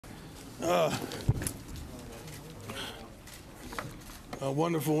A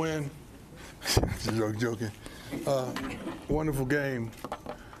wonderful win. Joking. Wonderful game.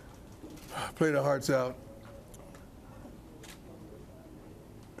 Played our hearts out.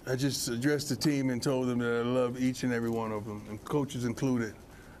 I just addressed the team and told them that I love each and every one of them, and coaches included,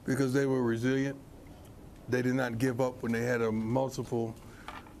 because they were resilient. They did not give up when they had multiple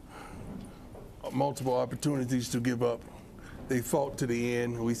opportunities to give up. They fought to the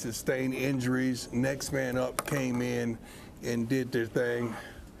end. We sustained injuries. Next man up came in and did their thing.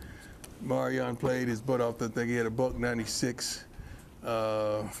 Omarion played his butt off. I think he had a $196.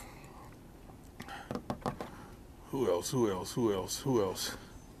 Who else?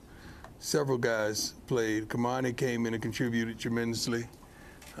 Several guys played. Kamani came in and contributed tremendously.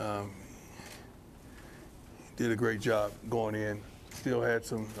 Did a great job going in. Still had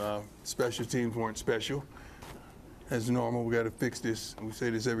some special teams weren't special. As normal, we got to fix this. We say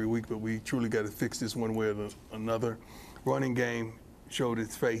this every week, but we truly got to fix this one way or another. Running game showed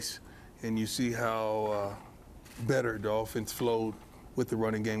its face, and you see how better the offense flowed with the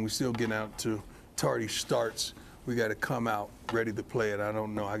running game. We still getting out to tardy starts. We got to come out ready to play it. I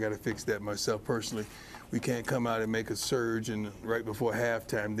don't know. I got to fix that myself personally. We can't come out and make a surge, and right before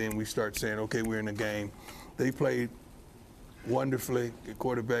halftime, then we start saying, okay, we're in the game. They played wonderfully. The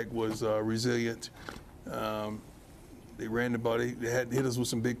quarterback was resilient. They ran the ball. They had hit us with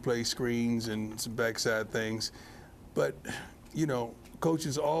some big play screens and some backside things. But, you know,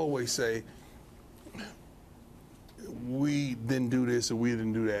 coaches always say, we didn't do this or we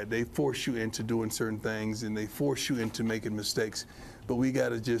didn't do that. They force you into doing certain things and they force you into making mistakes. But we got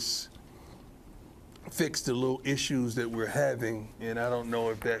to just fix the little issues that we're having. And I don't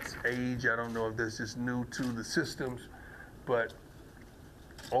know if that's age. I don't know if that's just new to the systems. But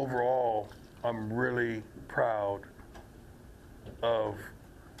overall, I'm really proud of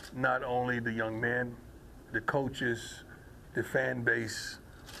not only the young men, the coaches, the fan base,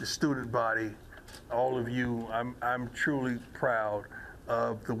 the student body, all of you. I'm truly proud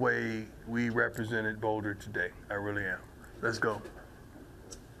of the way we represented Boulder today. I really am. Let's go.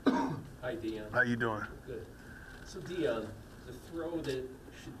 Hi, Deion. How you doing? Good. So, Deion, the throw that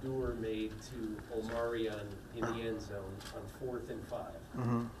Shedeur made to Omarion in the end zone on 4th and 5,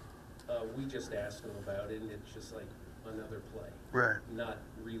 we just asked him about it, and it's just like another play. Right. Not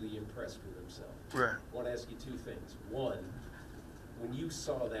really impressed with himself. Right. I want to ask you two things. One, when you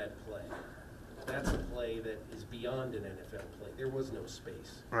saw that play, that's a play that is beyond an NFL play. There was no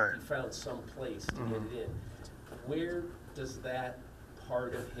space. Right. He found some place to get it in. Where does that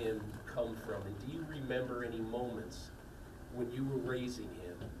part of him come from? And do you remember any moments when you were raising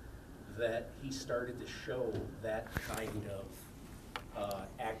him that he started to show that kind of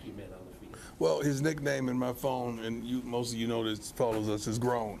acumen on the field? Well, his nickname in my phone, and most of you know this follows us, is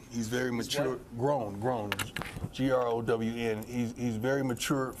Grown. He's very mature. Grown, G-R-O-W-N. He's very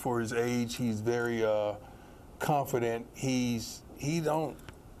mature for his age. He's very confident. He don't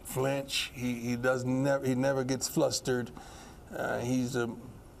flinch. He never gets flustered. He's the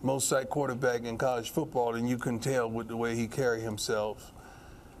most sacked quarterback in college football, and you can tell with the way he carry himself.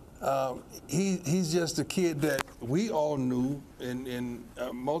 He's just a kid that we all knew, and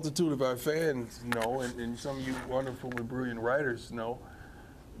a multitude of our fans know, and some of you wonderful and brilliant writers know,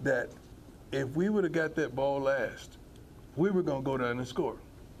 that if we would have got that ball last, we were going to go down and score.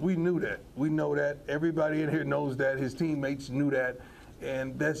 We knew that. We know that. Everybody in here knows that. His teammates knew that.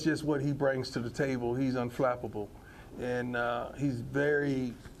 And that's just what he brings to the table. He's unflappable. And he's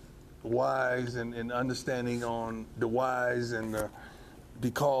very wise and understanding on the whys and the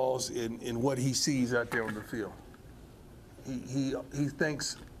because in what he sees out there on the field. He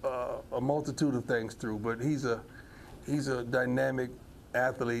thinks a multitude of things through, but he's a dynamic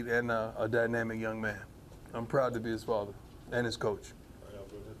athlete and a dynamic young man. I'm proud to be his father and his coach.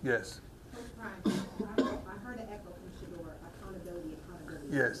 Yes. Coach Brian, I heard an echo from Shedeur, accountability.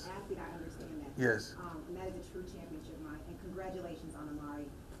 Yes. As an athlete, I understand that. Yes. And that is a true championship mind. And congratulations on Omari.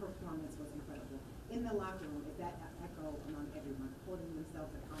 Performance was incredible. In the locker room, is that an echo among everyone, holding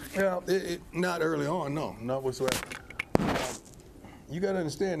themselves accountable? Well, not early on, no, not whatsoever. You got to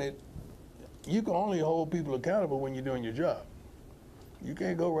understand that you can only hold people accountable when you're doing your job. You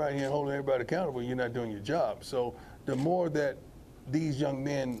can't go around here holding everybody accountable when you're not doing your job. So the more that these young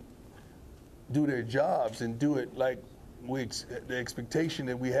men do their jobs and do it like the expectation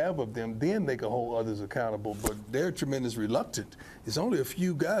that we have of them, then they can hold others accountable. But they're tremendous reluctant. There's only a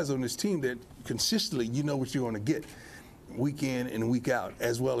few guys on this team that consistently, you know what you're going to get week in and week out,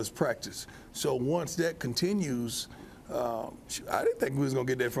 as well as practice. So once that continues, I didn't think we was going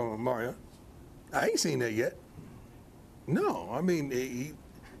to get that from Omarion. I ain't seen that yet. No, I mean,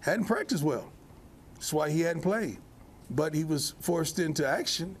 hadn't practiced well. That's why he hadn't played. But he was forced into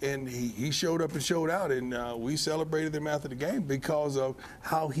action, and he showed up and showed out, and we celebrated him after the game because of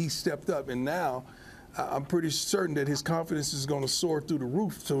how he stepped up. And now I'm pretty certain that his confidence is going to soar through the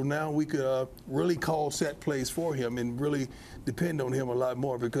roof. So now we could really call set plays for him and really depend on him a lot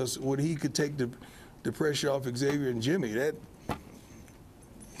more, because when he could take the pressure off Xavier and Jimmy,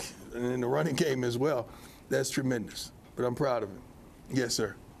 and in the running game as well, that's tremendous. But I'm proud of him. Yes,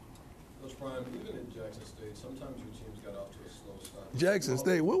 sir. Coach Brian, even in Jackson State, sometimes your team's got off to a slow start. Jackson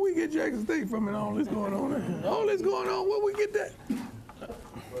State, where we get Jackson State from and all this going on there? All this going on, where we get that?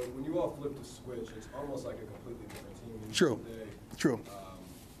 But when you all flip the switch, it's almost like a completely different team. True. Today. True.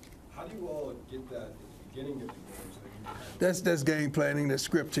 How do you all get that at the beginning of the game? So that That's game planning, that's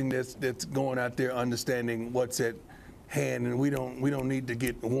scripting, that's going out there understanding what's at hand, and we don't need to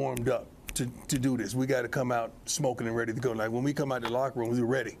get warmed up to do this. We got to come out smoking and ready to go. Like when we come out the locker room, we're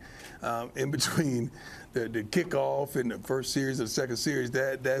ready. In between the kickoff and the first series or the second series,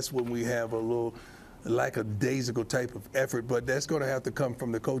 that's when we have a little lackadaisical type of effort, but that's going to have to come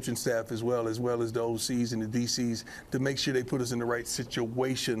from the coaching staff as well as the OCs and the DCs to make sure they put us in the right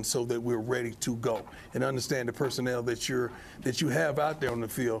situation so that we're ready to go and understand the personnel that you have out there on the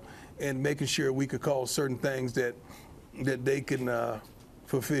field, and making sure we could call certain things that they can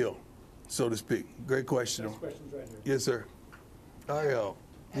fulfill, so to speak. Great question. Next question's right here. Yes, sir. Ariel.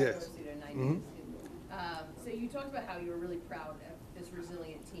 Yes. So you talked about how you were really proud of this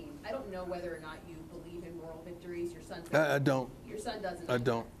resilient team. I don't know whether or not you believe in moral victories. Your son. I don't. Your son doesn't. I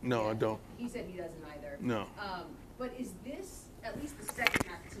don't. No, Yeah. I don't. He said he doesn't either. No. But is this, at least the second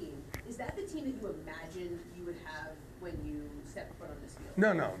half team, is that the team that you imagined you would have when you stepped foot on this field?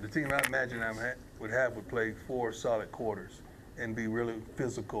 No. The team I imagine would play 4 solid quarters and be really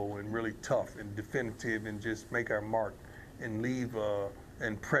physical and really tough and definitive and just make our mark and leave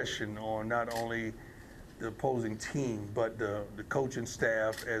impression on not only the opposing team but the coaching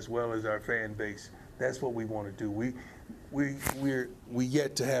staff as well as our fan base. That's what we want to do. We're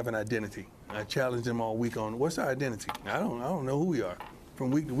yet to have an identity. I challenged them all week on what's our identity. I don't know who we are.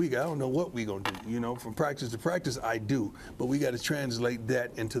 From week to week, I don't know what we're going to do. You know, from practice to practice, I do. But we got to translate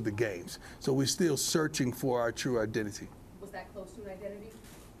that into the games. So we're still searching for our true identity. Was that close to an identity?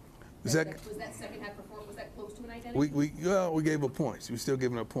 Was that second half performance, was that close to an identity? We gave up points. We're still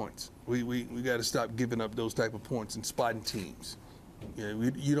giving up points. We got to stop giving up those type of points and spotting teams. Yeah,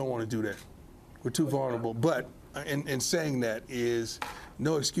 you don't want to do that. We're too vulnerable. But in saying that is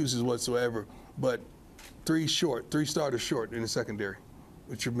no excuses whatsoever. But 3 starters short in the secondary.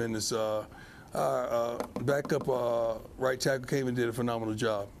 With tremendous backup right tackle came and did a phenomenal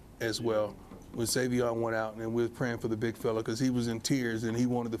job as well. When Savion went out, and we were praying for the big fella because he was in tears and he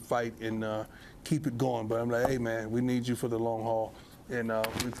wanted to fight and keep it going. But I'm like, hey man, we need you for the long haul, and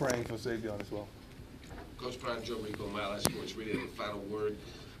we're praying for Savion as well. Coach Brian, Joe Rico, Mile High Sports Radio, the final word.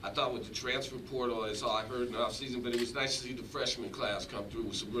 I thought with the transfer portal, that's all I heard in the offseason, but it was nice to see the freshman class come through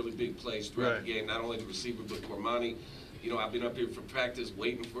with some really big plays throughout the game, not only the receiver, but Cormani. You know, I've been up here for practice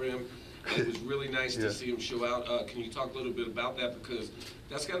waiting for him, and it was really nice to see him show out. Can you talk a little bit about that? Because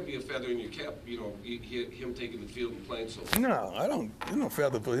that's got to be a feather in your cap, you know, him taking the field and playing so well. No, I don't. There's no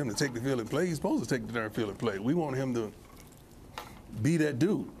feather for him to take the field and play. He's supposed to take the darn field and play. We want him to be that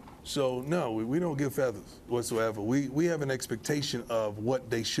dude. So, no, we don't give feathers whatsoever. We have an expectation of what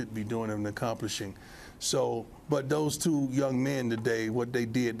they should be doing and accomplishing. So, but those 2 young men today, what they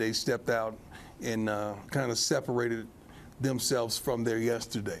did, they stepped out and kind of separated themselves from their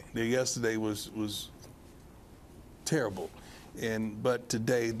yesterday. Their yesterday was terrible. But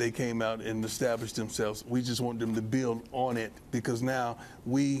today they came out and established themselves. We just want them to build on it, because now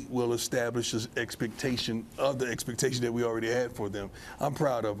we will establish an expectation of the expectation that we already had for them. I'm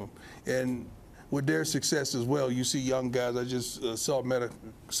proud of them. And with their success as well, you see young guys. I just saw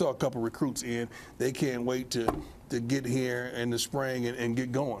a couple recruits in. They can't wait to get here in the spring and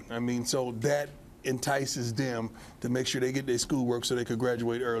get going. I mean, so that entices them to make sure they get their schoolwork so they could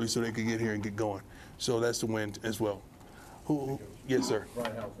graduate early so they could get here and get going. So that's the win as well. Yes, sir.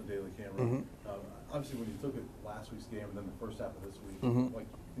 Brian Howell from Daily Camera. Obviously, when you took it last week's game and then the first half of this week, like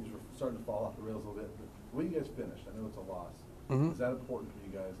things were starting to fall off the rails a little bit. But the way you guys finished, I know it's a loss. Is that important for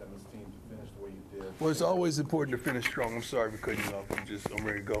you guys and this team to finish the way you did? Well, it's always important to finish strong. I'm sorry for cutting you off. I'm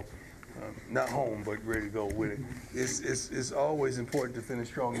ready to go. Not home, but ready to go with it. It's always important to finish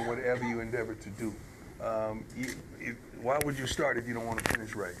strong in whatever you endeavor to do. Why would you start if you don't want to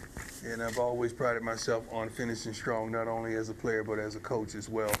finish right? And I've always prided myself on finishing strong, not only as a player but as a coach as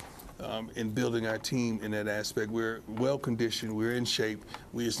well. in building our team in that aspect. We're well conditioned, we're in shape.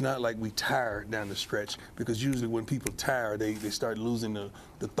 It's not like we tire down the stretch, because usually when people tire, they start losing the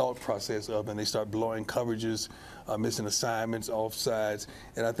thought process of, and they start blowing coverages, missing assignments, offsides.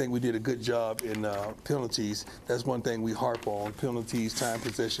 And I think we did a good job in penalties. That's one thing we harp on, penalties, time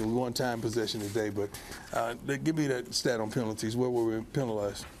possession. We won time possession today, but give me that stat on penalties. Where were we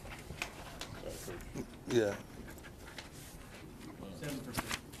penalized? Yeah.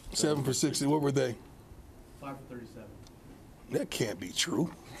 7 for 60. What were they? 5 for 37. That can't be true.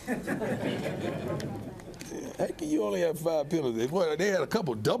 How can you only have 5 penalties? Boy, they had a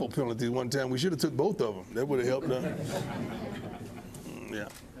couple double penalties one time. We should have took both of them. That would have helped them. Yeah.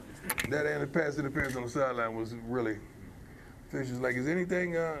 That and the pass interference on the sideline was really. Fish was like, is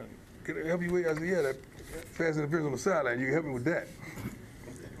anything, can I help you with? I said, yeah, that pass interference on the sideline. You can help me with that.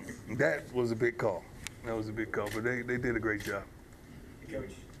 That was a big call. That was a big call, but they did a great job.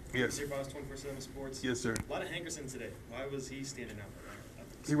 Coach. Yes. Your boss, 24/7 Sports. Yes, sir. A lot of Hankerson today. Why was he standing out?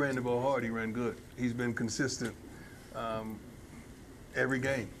 He ran the ball hard. He ran good. He's been consistent every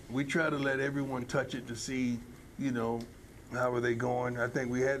game. We try to let everyone touch it to see, how are they going. I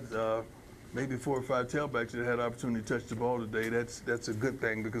think we had maybe 4 or 5 tailbacks that had the opportunity to touch the ball today. That's a good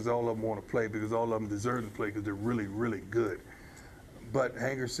thing, because all of them want to play, because all of them deserve to play, because they're really, really good. But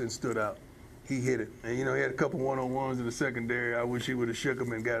Hankerson stood out. He hit it. And, he had a couple one-on-ones in the secondary. I wish he would have shook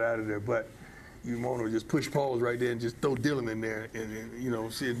him and got out of there. But you want to just push pause right there and just throw Dylan in there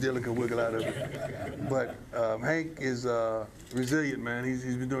and see if Dylan can wiggle out of it. But Hank is resilient, man.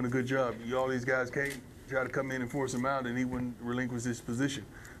 He's been doing a good job. All these guys came, try to come in and force him out, and he wouldn't relinquish his position.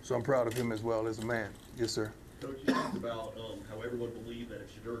 So I'm proud of him as well as a man. Yes, sir. Coach, you talked about how everyone believed that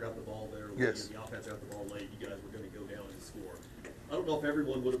if Shedeur got the ball there, yes, and the offense got the ball late, you guys were going to go down and score. I don't know if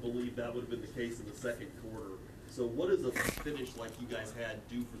everyone would have believed that would have been the case in the second quarter. So what does a finish like you guys had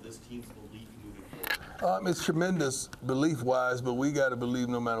do for this team's belief moving forward? It's tremendous belief-wise, but we got to believe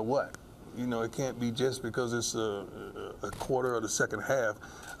no matter what. It can't be just because it's a quarter or the second half.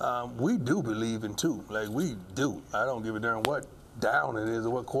 We do believe in 2. Like, we do. I don't give a darn what down it is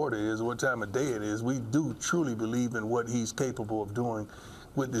or what quarter it is or what time of day it is. We do truly believe in what he's capable of doing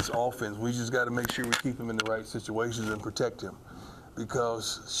with this offense. We just got to make sure we keep him in the right situations and protect him.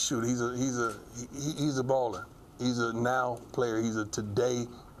 Because shoot, he's a baller. He's a now player. He's a today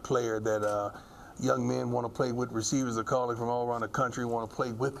player that young men want to play with. Receivers are calling from all around the country, want to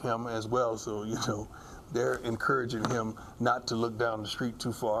play with him as well. So they're encouraging him not to look down the street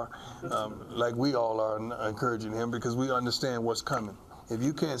too far, like we all are encouraging him, because we understand what's coming. If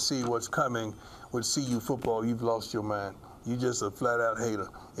you can't see what's coming with CU football, you've lost your mind. You're just a flat-out hater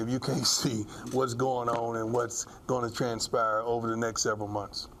if you can't see what's going on and what's going to transpire over the next several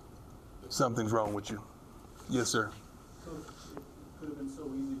months. Something's wrong with you. Yes, sir. So it could have been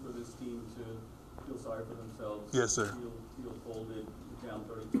so easy for this team to feel sorry for themselves. Yes, sir. Feel folded, down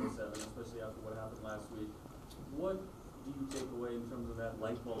 34-7, especially after what happened last week. What do you take away in terms of that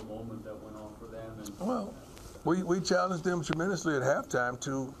light bulb moment that went on for them? And well, we challenged them tremendously at halftime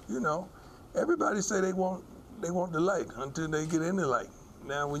to, everybody say they want the light until they get in the light.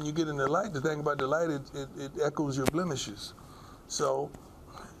 Now, when you get in the light, the thing about the light, it echoes your blemishes. So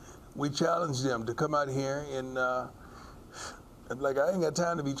we challenged them to come out here and, like, I ain't got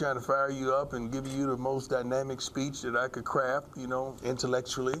time to be trying to fire you up and give you the most dynamic speech that I could craft,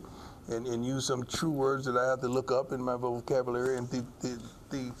 intellectually, and use some true words that I have to look up in my vocabulary. And the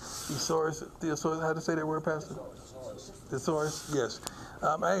thesaurus, how to say that word, Pastor? Thesaurus, yes.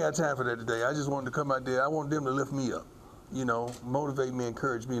 I ain't got time for that today. I just wanted to come out there. I want them to lift me up, motivate me,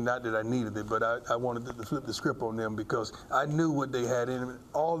 encourage me. Not that I needed it, but I wanted to flip the script on them, because I knew what they had in them.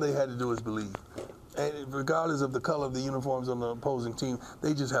 All they had to do is believe. And regardless of the color of the uniforms on the opposing team,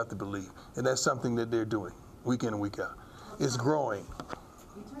 they just have to believe. And that's something that they're doing week in and week out. It's growing.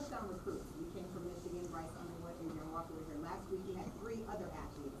 You touched on recruits. You came from Michigan, Bryce Underwood, and Darren Walker was here last week. You had 3 other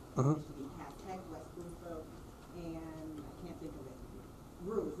athletes from Michigan, Cass Tech, West Bloomfield, and I can't think of it.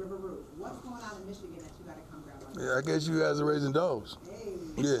 River Rouge. What's going on in Michigan that you got to come grab on? Yeah, I guess you guys are raising dogs. Hey.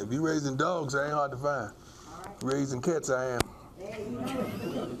 Yeah, if you're raising dogs, I ain't hard to find. All right. Raising cats, I am. Hey, you know it.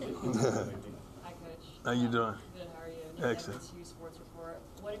 Hi, Coach. How you doing? Good, how are you? Excellent. USC Sports Report.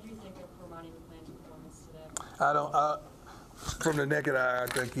 What did you think of Omarion Miller's performance today? From the naked eye, I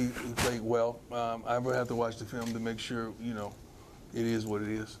think he played well. I will have to watch the film to make sure, it is what it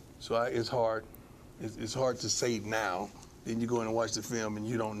is. So it's hard. It's hard to say now. Then you go in and watch the film and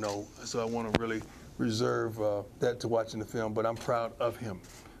you don't know. So I want to really reserve that to watching the film. But I'm proud of him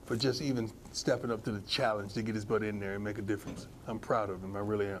for just even stepping up to the challenge to get his butt in there and make a difference. I'm proud of him. I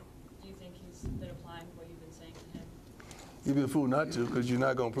really am. Do you think he's been applying what you've been saying to him? You'd be a fool not to, because you're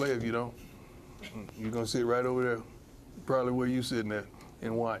not going to play if you don't. You're going to sit right over there, probably where you sitting at,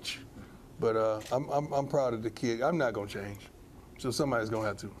 and watch. But I'm proud of the kid. I'm not going to change. So somebody's going to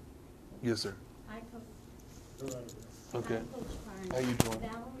have to. Yes, sir. Hi, Coach. Okay. Hi, Coach Carney. How you doing?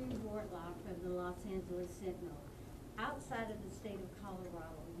 Valerie Warlock from the Los Angeles Sentinel. Outside of the state of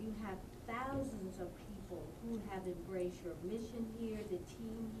Colorado, you have thousands of people who have embraced your mission here, the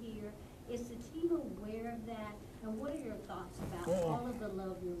team here. Is the team aware of that? And what are your thoughts about all of the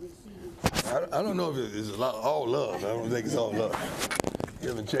love you're receiving? I don't know if it's all love. I don't think it's all love. You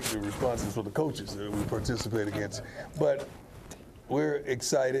haven't checked the responses for the coaches that we participate against. But we're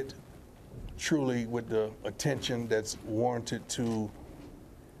excited, truly, with the attention that's warranted to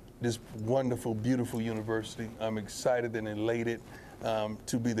this wonderful, beautiful university. I'm excited and elated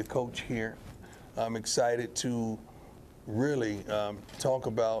to be the coach here. I'm excited to really talk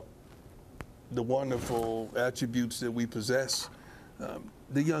about the wonderful attributes that we possess.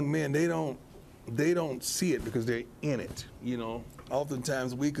 The young men, they don't see it because they're in it. You know,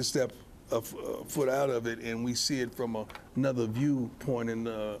 oftentimes we could step a foot out of it and we see it from another viewpoint and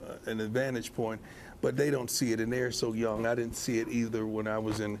an advantage point, but they don't see it, and they're so young. I didn't see it either when I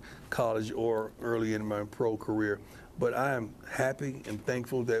was in college or early in my pro career. But I am happy and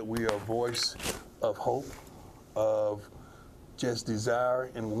thankful that we are a voice of hope, of just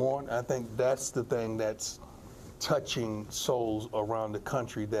desire and want. I think that's the thing that's touching souls around the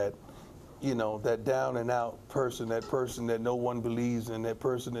country, that, you know, that down and out person, that person that no one believes in, that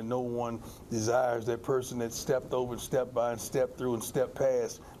person that no one desires, that person that stepped over and stepped by and stepped through and stepped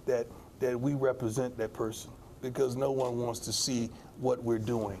past, that we represent that person, because no one wants to see what we're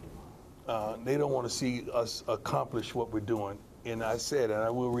doing. They don't want to see us accomplish what we're doing. And I said, and I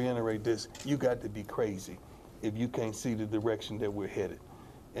will reiterate this, you got to be crazy if you can't see the direction that we're headed.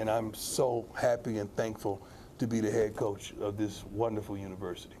 And I'm so happy and thankful to be the head coach of this wonderful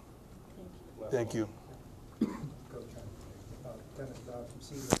university. Thank you. Coach, Dennis Dodd from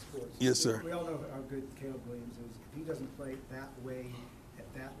CBS Sports. Yes, sir. We all know how good Caleb Williams is. If he doesn't play that way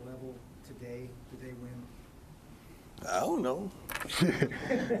at that level today, do they win? I don't know.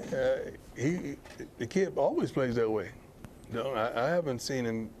 The kid always plays that way. No, I haven't seen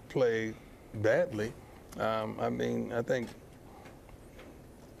him play badly. I mean, I think,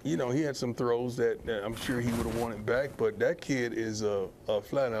 you know, he had some throws that I'm sure he would have wanted back, but that kid is a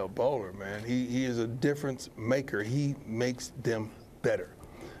flat-out baller, man. He is a difference maker. He makes them better.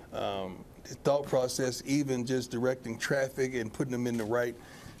 His thought process, even just directing traffic and putting them in the right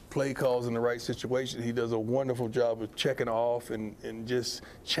play calls in the right situation, he does a wonderful job of checking off and just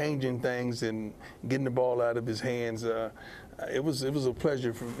changing things and getting the ball out of his hands. It was a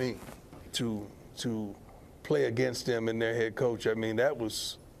pleasure for me to play against them and their head coach. I mean, that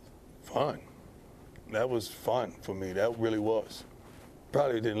was fun. That was fun for me. That really was.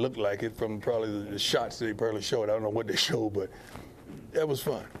 Probably didn't look like it from probably the shots they probably showed. I don't know what they showed, but that was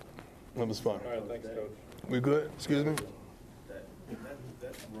fun. That was fun. All right, thanks, Coach. We good? Excuse me?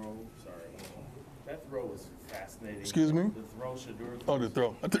 That throw was fascinating. Excuse me? The throw, Shedeur. Oh, the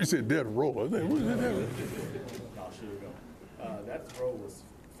throw. I thought you said dead roll. I was like, what is that? No, Shedeur go. That throw was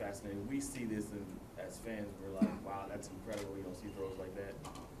fascinating. We see this as fans. We're like, wow, that's incredible. You don't see throws like that.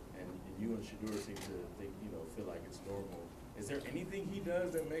 And you and Shedeur seem to think, feel like it's normal. Is there anything he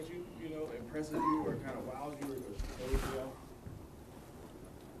does that makes you, impresses you or kind of wows you or shows you out?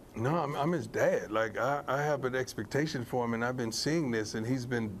 No, I'm his dad. Like, I have an expectation for him, and I've been seeing this, and he's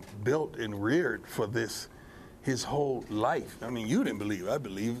been built and reared for this his whole life. I mean, you didn't believe. I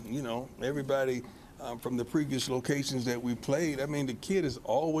believe, everybody from the previous locations that we played. I mean, the kid has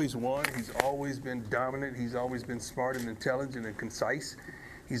always won. He's always been dominant. He's always been smart and intelligent and concise.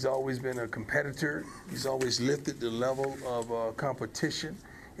 He's always been a competitor. He's always lifted the level of competition,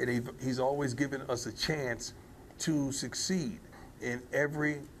 and he's always given us a chance to succeed in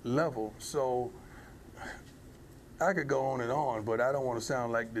every level. So I could go on and on, but I don't want to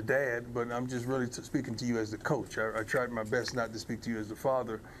sound like the dad, but I'm just really speaking to you as the coach. I tried my best not to speak to you as the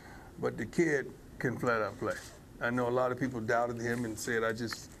father, but the kid can flat out play. I know a lot of people doubted him and said I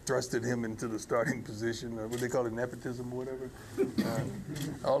just thrusted him into the starting position, or what they call it, nepotism or whatever.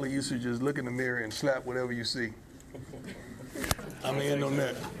 All of you should just look in the mirror and slap whatever you see. I'm in on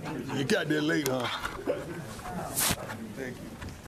that. You got there late, huh? Thank you.